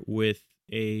cigar with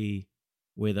a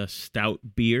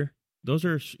stout beer. Those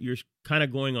are you're kind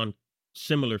of going on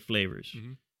similar flavors,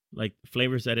 Mhm. like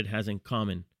flavors that it has in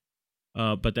common.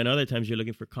 But then other times you're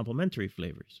looking for complementary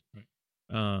flavors.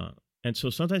 Right. And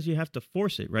so sometimes you have to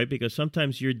force it, right? Because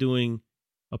sometimes you're doing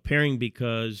a pairing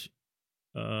because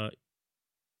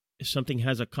something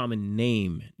has a common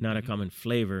name, not a Mhm. common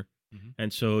flavor. Mhm.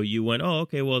 And so you went, oh,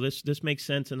 okay, well, this makes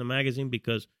sense in the magazine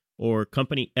because, or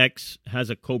company X has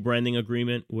a co-branding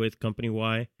agreement with company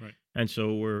Y. Right. And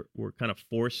so we're kind of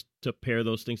forced to pair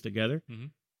those things together.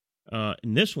 Mhm.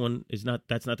 And this one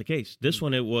that's not the case. This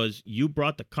one, it was, you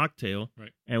brought the cocktail,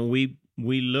 Right. and we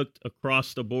looked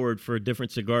across the board for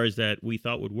different cigars that we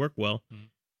thought would work well. Mhm.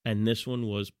 And this one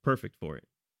was perfect for it.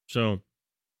 So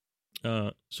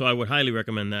I would highly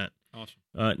recommend that. Awesome.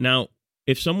 Now,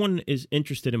 if someone is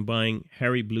interested in buying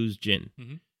Harry Blues gin,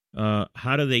 Mhm.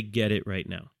 how do they get it right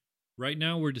now? Right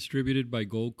now, we're distributed by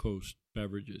Gold Coast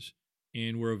Beverages,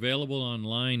 and we're available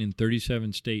online in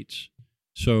 37 states.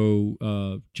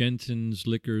 So Jensen's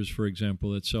Liquors, for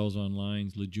example, that sells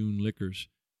online, Lejeune Liquors,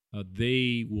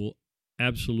 they will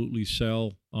absolutely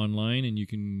sell online, and you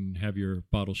can have your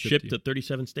bottle shipped Shipped to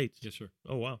 37 states. Yes, sir.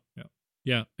 Oh, wow.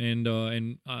 Yeah, and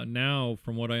now,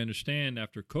 from what I understand,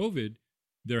 after COVID,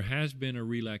 there has been a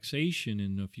relaxation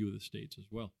in a few of the states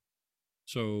as well.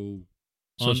 So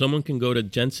Someone can go to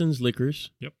Jensen's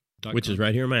Liquors, which is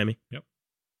right here in Miami. Yep.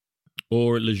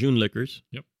 Or Lejeune Liquors.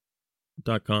 Yep.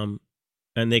 .com,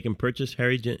 and they can purchase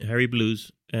Harry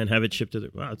Blues and have it shipped to their.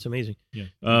 Wow, it's amazing.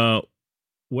 Yeah.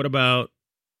 What about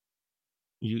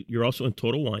you? You're also in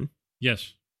Total Wine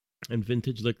Yes. and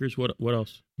Vintage Liquors. What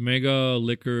else? Mega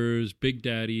Liquors, Big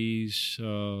Daddies,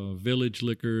 Village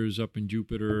Liquors up in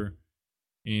Jupiter,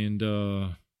 and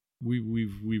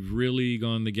we've really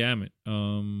gone the gamut.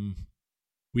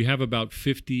 We have about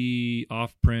 50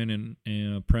 off-prem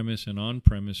and premise and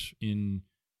on-premise in.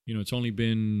 It's only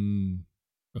been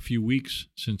a few weeks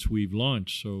since we've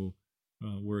launched, so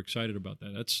we're excited about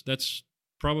that. That's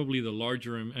probably the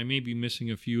larger. I may be missing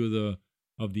a few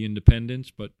of the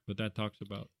independents, but that talks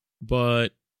about.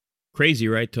 But crazy,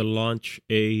 right? To launch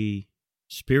a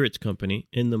spirits company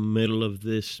in the middle of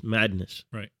this madness.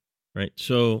 Right.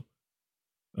 So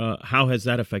How has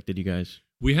that affected you guys?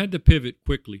 We had to pivot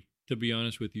quickly, to be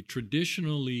honest with you.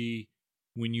 Traditionally,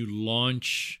 when you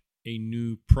launch a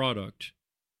new product,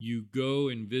 you go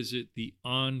and visit the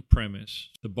on-premise,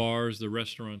 the bars, the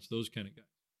restaurants, those kind of guys.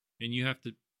 And you have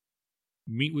to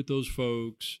meet with those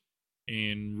folks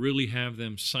and really have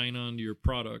them sign on to your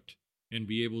product and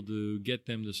be able to get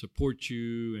them to support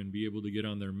you and be able to get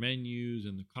on their menus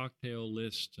and the cocktail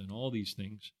lists and all these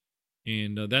things.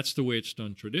 And that's the way it's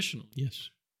done traditionally.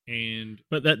 Yes.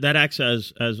 But that acts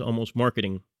as almost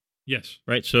marketing. Yes.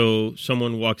 Right. So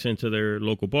someone walks into their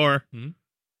local bar. Mm-hmm.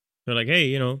 They're like,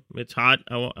 hey, it's hot.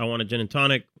 I want a gin and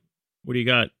tonic. What do you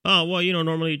got? Oh, well,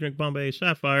 normally you drink Bombay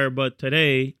Sapphire, but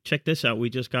today, check this out.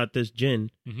 We just got this gin.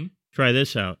 Mm-hmm. Try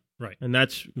this out. Right. And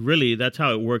that's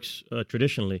how it works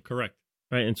traditionally. Correct.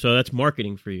 Right. And so that's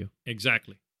marketing for you.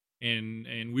 Exactly.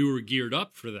 And we were geared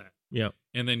up for that. Yeah.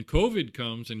 And then COVID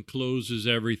comes and closes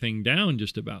everything down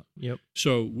just about. Yep.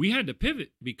 So we had to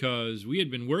pivot because we had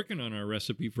been working on our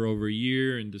recipe for over a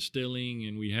year and distilling,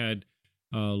 and we had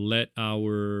let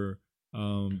our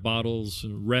bottles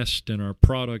rest and our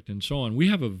product and so on. We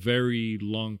have a very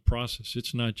long process.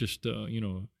 It's not just,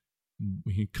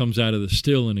 it comes out of the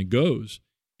still and it goes.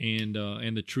 And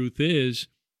the truth is,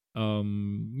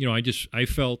 I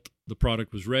felt the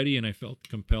product was ready and I felt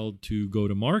compelled to go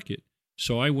to market.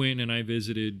 So I went and I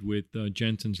visited with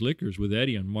Jensen's Liquors with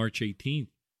Eddie on March 18th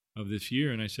of this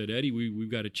year. And I said, Eddie, we've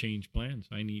got to change plans.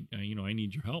 I need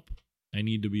your help. I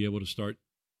need to be able to start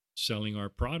selling our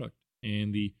product.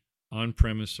 And the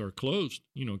on-premise are closed.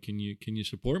 Can you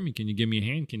support me? Can you give me a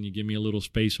hand? Can you give me a little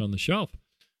space on the shelf?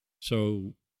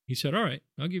 So he said, all right,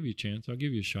 I'll give you a chance. I'll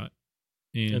give you a shot.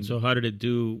 And so how did it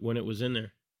do when it was in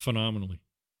there? Phenomenally.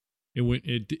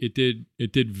 It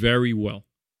did very well.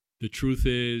 The truth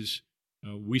is,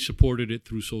 we supported it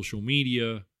through social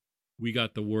media. We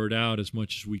got the word out as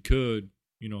much as we could.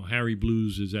 Harry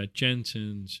Blues is at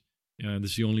Jensen's.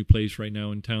 This is the only place right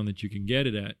now in town that you can get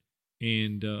it at.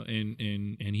 And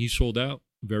he sold out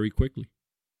very quickly.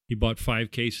 He bought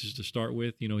 5 cases to start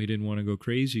with. He didn't want to go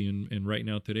crazy. And right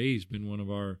now today he's been one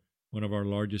of our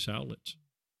largest outlets.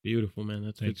 Beautiful, man.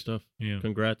 That's good stuff. Yeah.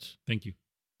 Congrats. Thank you.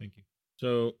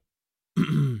 So,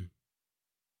 and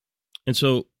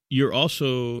so you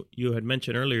had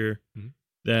mentioned earlier mm-hmm.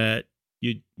 that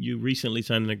you recently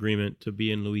signed an agreement to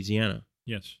be in Louisiana.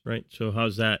 Yes. Right. So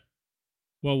how's that?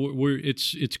 Well,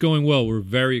 it's going well. We're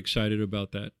very excited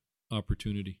about that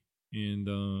opportunity, and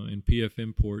PF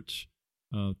Imports,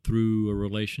 through a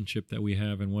relationship that we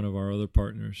have and one of our other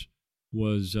partners,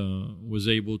 was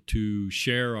able to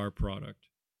share our product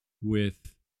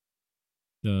with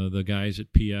the guys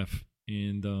at PF,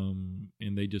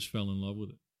 and they just fell in love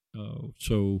with it.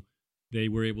 So they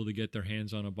were able to get their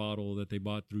hands on a bottle that they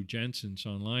bought through Jensen's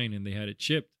online, and they had it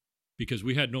shipped because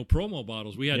we had no promo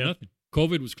bottles. We had nothing.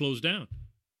 COVID was closed down.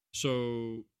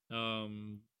 So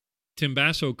Tim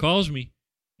Basso calls me,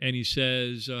 and he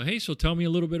says, hey, so tell me a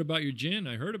little bit about your gin.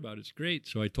 I heard about it. It's great.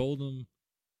 So I told him.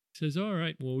 He says, all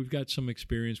right, well, we've got some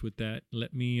experience with that.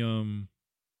 Let me,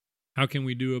 how can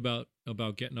we do about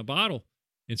getting a bottle?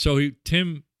 And so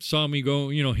Tim saw me go,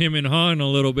 him and Han a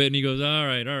little bit, and he goes, all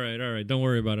right, don't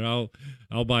worry about it.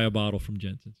 I'll buy a bottle from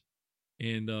Jensen's.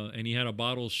 And he had a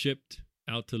bottle shipped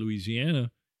out to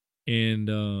Louisiana, and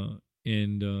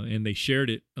they shared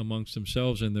it amongst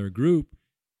themselves and their group,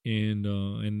 and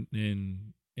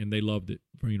they loved it,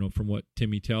 from what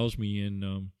Timmy tells me,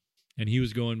 and he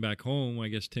was going back home. I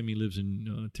guess Tim lives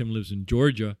in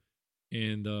Georgia,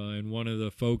 and one of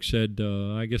the folks said,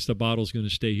 I guess the bottle's going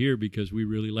to stay here because we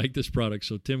really like this product.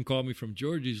 So Tim called me from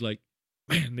Georgia. He's like,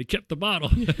 man, they kept the bottle.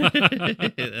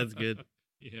 That's good.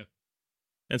 Yeah.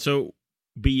 And so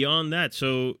beyond that,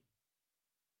 so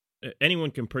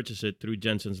anyone can purchase it through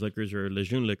Jensen's Liquors or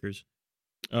Lejeune Liquors.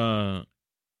 And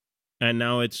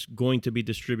now it's going to be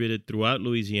distributed throughout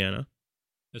Louisiana.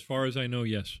 As far as I know,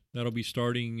 yes. That'll be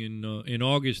starting in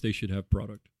August. They should have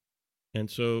product. And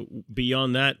so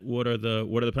beyond that, what are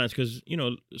the plans? Because,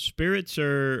 spirits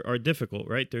are difficult,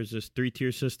 right? There's this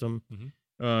 3-tier system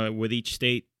with each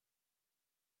state.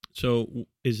 So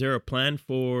is there a plan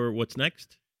for what's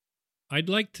next? I'd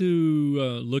like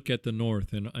to look at the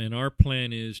north, and our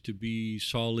plan is to be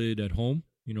solid at home,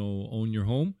 own your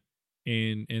home,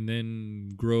 and then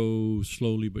grow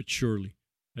slowly but surely.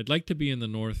 I'd like to be in the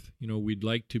north. We'd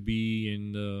like to be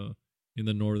in the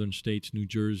northern states, New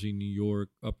Jersey, New York,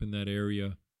 up in that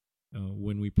area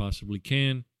when we possibly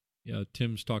can.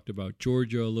 Tim's talked about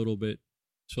Georgia a little bit.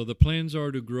 So the plans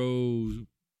are to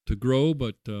grow,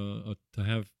 but to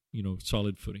have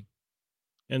solid footing.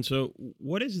 And so,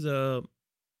 what is the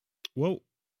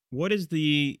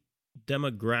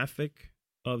demographic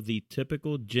of the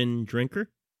typical gin drinker?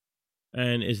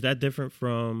 And is that different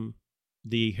from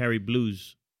the Harry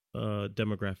Blues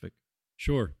demographic?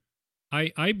 Sure.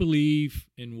 I believe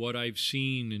in what I've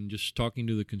seen and just talking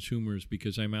to the consumers,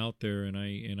 because I'm out there and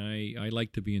I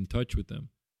like to be in touch with them.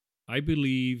 I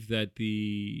believe that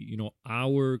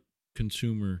our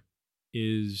consumer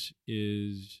is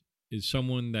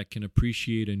someone that can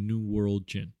appreciate a new world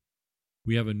gin.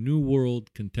 We have a new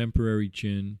world contemporary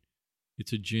gin.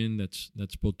 It's a gin that's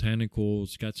botanical.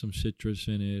 It's got some citrus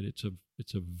in it. It's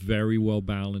a very well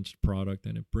balanced product,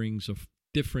 and it brings a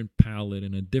different palate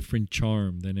and a different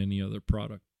charm than any other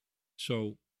product.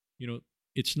 So,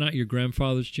 it's not your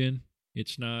grandfather's gin.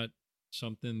 It's not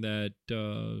something that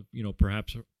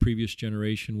perhaps a previous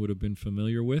generation would have been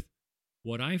familiar with.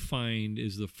 What I find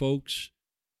is the folks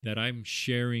that I'm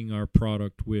sharing our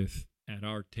product with at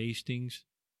our tastings,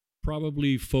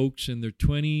 probably folks in their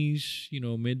 20s,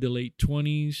 mid to late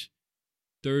 20s,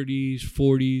 30s,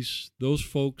 40s, those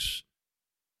folks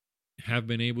have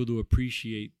been able to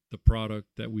appreciate the product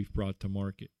that we've brought to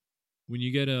market. When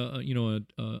you get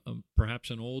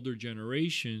perhaps an older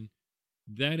generation,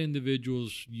 that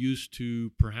individual's used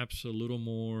to perhaps a little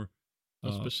more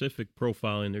a specific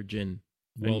profile in their gin.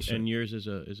 And yours is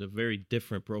a very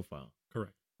different profile.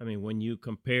 Correct. I mean, when you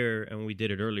compare, and we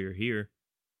did it earlier here,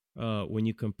 when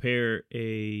you compare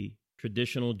a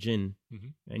traditional gin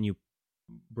and you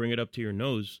bring it up to your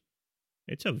nose,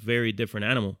 it's a very different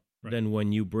animal than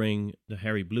when you bring the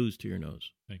Harry Blues to your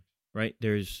nose. Thanks. Right?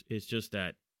 It's just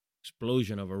that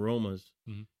explosion of aromas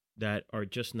that are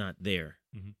just not there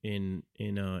in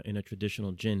a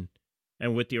traditional gin.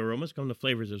 And with the aromas come the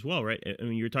flavors as well, right? I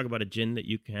mean, you're talking about a gin that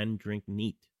you can drink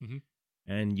neat.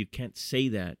 And you can't say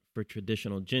that for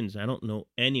traditional gins. I don't know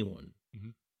anyone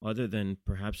other than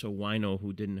perhaps a wino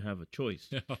who didn't have a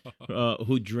choice,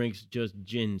 who drinks just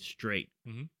gin straight.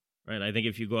 Right? I think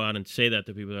if you go out and say that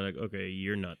to people, they're like, okay,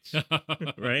 you're nuts.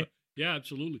 Right? Yeah,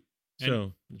 absolutely.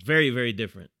 So it's very, very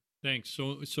different. Thanks.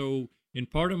 So in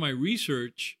part of my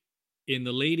research, in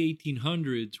the late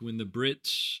 1800s, when the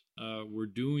Brits were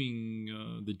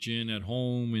doing the gin at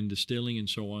home and distilling and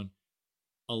so on,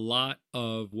 a lot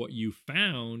of what you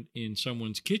found in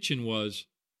someone's kitchen was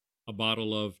a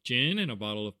bottle of gin and a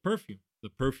bottle of perfume. The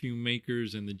perfume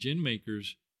makers and the gin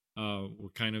makers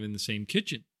were kind of in the same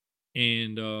kitchen.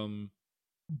 And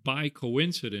by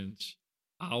coincidence,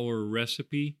 our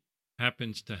recipe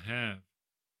happens to have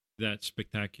that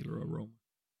spectacular aroma.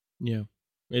 Yeah.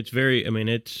 It's very,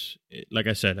 like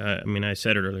I said, I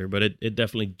said it earlier, but it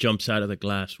definitely jumps out of the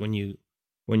glass when you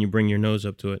bring your nose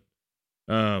up to it.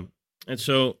 And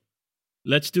so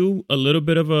let's do a little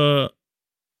bit of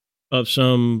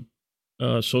some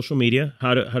social media.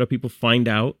 How do people find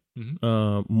out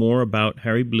more about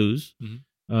Harry Blues?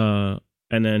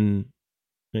 And then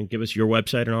give us your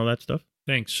website and all that stuff.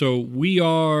 Thanks. So we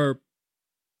are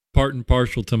part and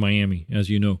parcel to Miami, as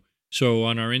you know. So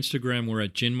on our Instagram, we're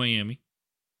at Gin Miami.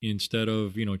 Instead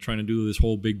of, trying to do this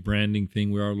whole big branding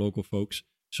thing, we are local folks.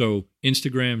 So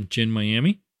Instagram, Gin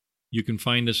Miami. You can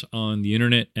find us on the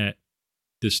internet at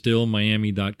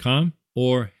distillmiami.com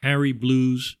or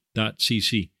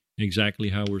harryblues.cc, exactly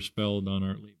how we're spelled on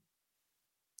our label.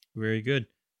 Very good.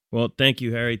 Well, thank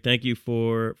you, Harry. Thank you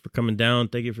for coming down.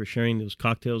 Thank you for sharing those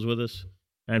cocktails with us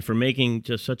and for making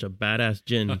just such a badass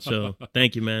gin. So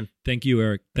thank you, man. Thank you,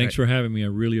 Eric. Thanks for having me. I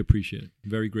really appreciate it.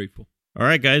 Very grateful. All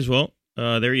right, guys. Well,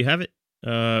 there you have it.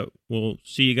 We'll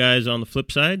see you guys on the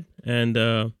flip side,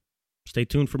 and stay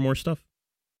tuned for more stuff.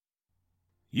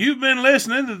 You've been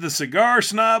listening to the Cigar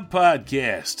Snob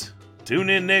Podcast. Tune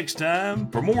in next time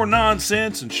for more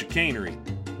nonsense and chicanery.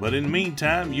 But in the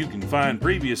meantime, you can find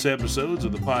previous episodes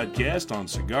of the podcast on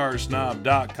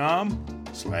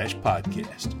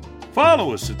cigarsnob.com/podcast.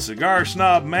 Follow us at Cigar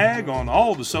Snob Mag on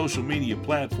all the social media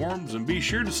platforms, and be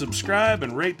sure to subscribe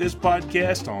and rate this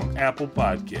podcast on Apple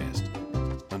Podcast.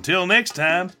 Until next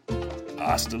time,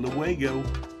 hasta luego.